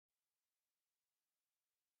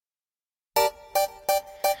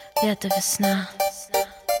Лето, весна,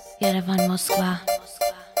 Yerevan-Москва.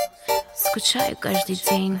 Скучаю каждый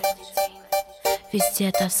день,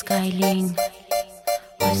 везде тоска и лень.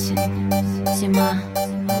 Осень, зима,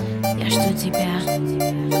 я жду тебя.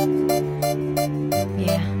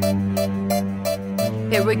 Yeah.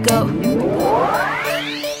 Here we go.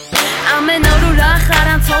 Ամեն օր ուրախ,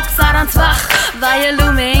 առանց հոգս, առանց վախ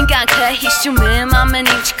վայելում են կյանքը, հիշում եմ ամեն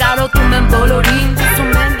ինչ, կարոտում եմ բոլորին,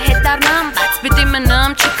 ուզում եմ հետ առնամ, բայց պիտի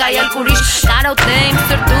մնամ, չկա ելք ուրիշ, կարոտեմ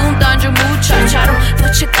սրտում, տանջում ու չարչարում,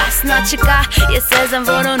 դու չկաս, նա չկա, ես ես եմ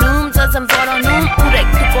որոնում, ձեզ եմ որոնում, ուրեք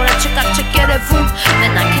դու կորը չկար չեք երևում,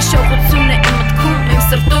 մենակ հիշողությունն է իմ մտքում, իմ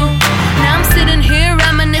սրտում. Now I'm sitting here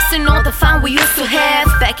reminiscing all the fun we used to have.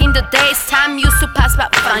 Back in the days, time used to pass by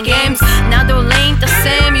fun games. Now they all ain't the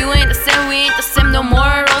same, you ain't the same, we ain't the same no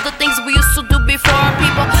more. All the things we used to do before,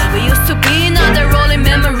 people we used to be, now they're all in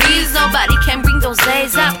memories. Nobody can bring those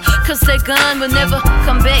days up, cause they're gone, will never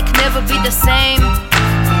come back, never be the same.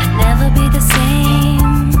 Never be the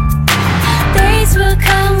same. Days will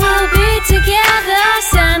come, we'll be together.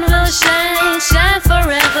 Sun will shine, shine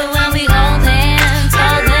forever when we hold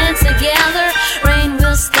hands together. Rain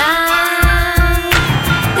will stop.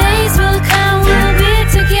 Days will come, we'll be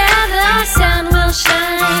together. Sun will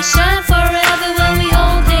shine, shine forever when we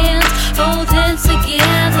hold hands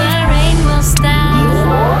together. Rain will stop.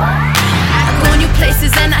 I go new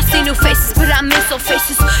places and I see new faces, but I miss old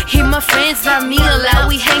faces. Here my friends love me a lot,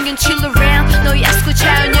 we hang and chill around. Но я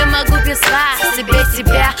скучаю, не могу без вас, себе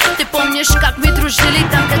себя. Ты помнишь, как мы дружили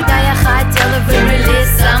там, когда я хотела, вы были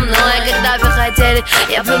со мной. Когда вы хотели,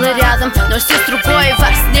 я была рядом, но все с другой,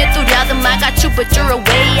 вас нету рядом. I got you, but you're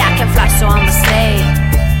away, I can fly, so I'ma stay.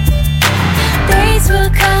 Days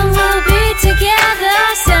will come, we'll be together.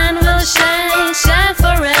 Sun will shine, shine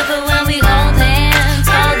forever when we hold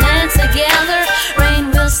hands together.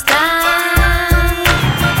 Rain will stop.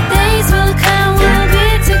 Days will come, we'll be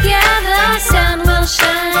together. Sun will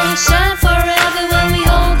shine, shine forever when we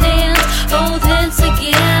hold hands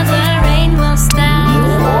together. Rain will stop.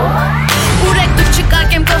 Ուրեք դուք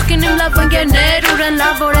չկաք եմ կողքին իմ լավ ընկերներ, ուրեն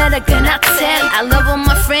լավ օրերը գնացել. I love all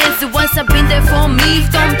my friends, the ones that been there for me.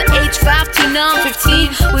 From the age 5 to now 15,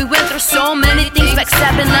 we went through so many things,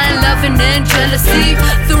 backstabbing, lying, loving and jealousy.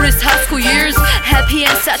 Through his high school years, happy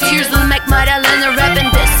and sad tears. Lil Mak Dedicated, rapping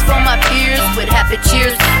this for my peers with happy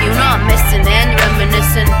cheers. You know I'm missing and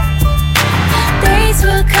reminiscing. Days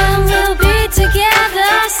will come, we'll be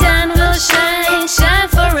together. Sun will shine, shine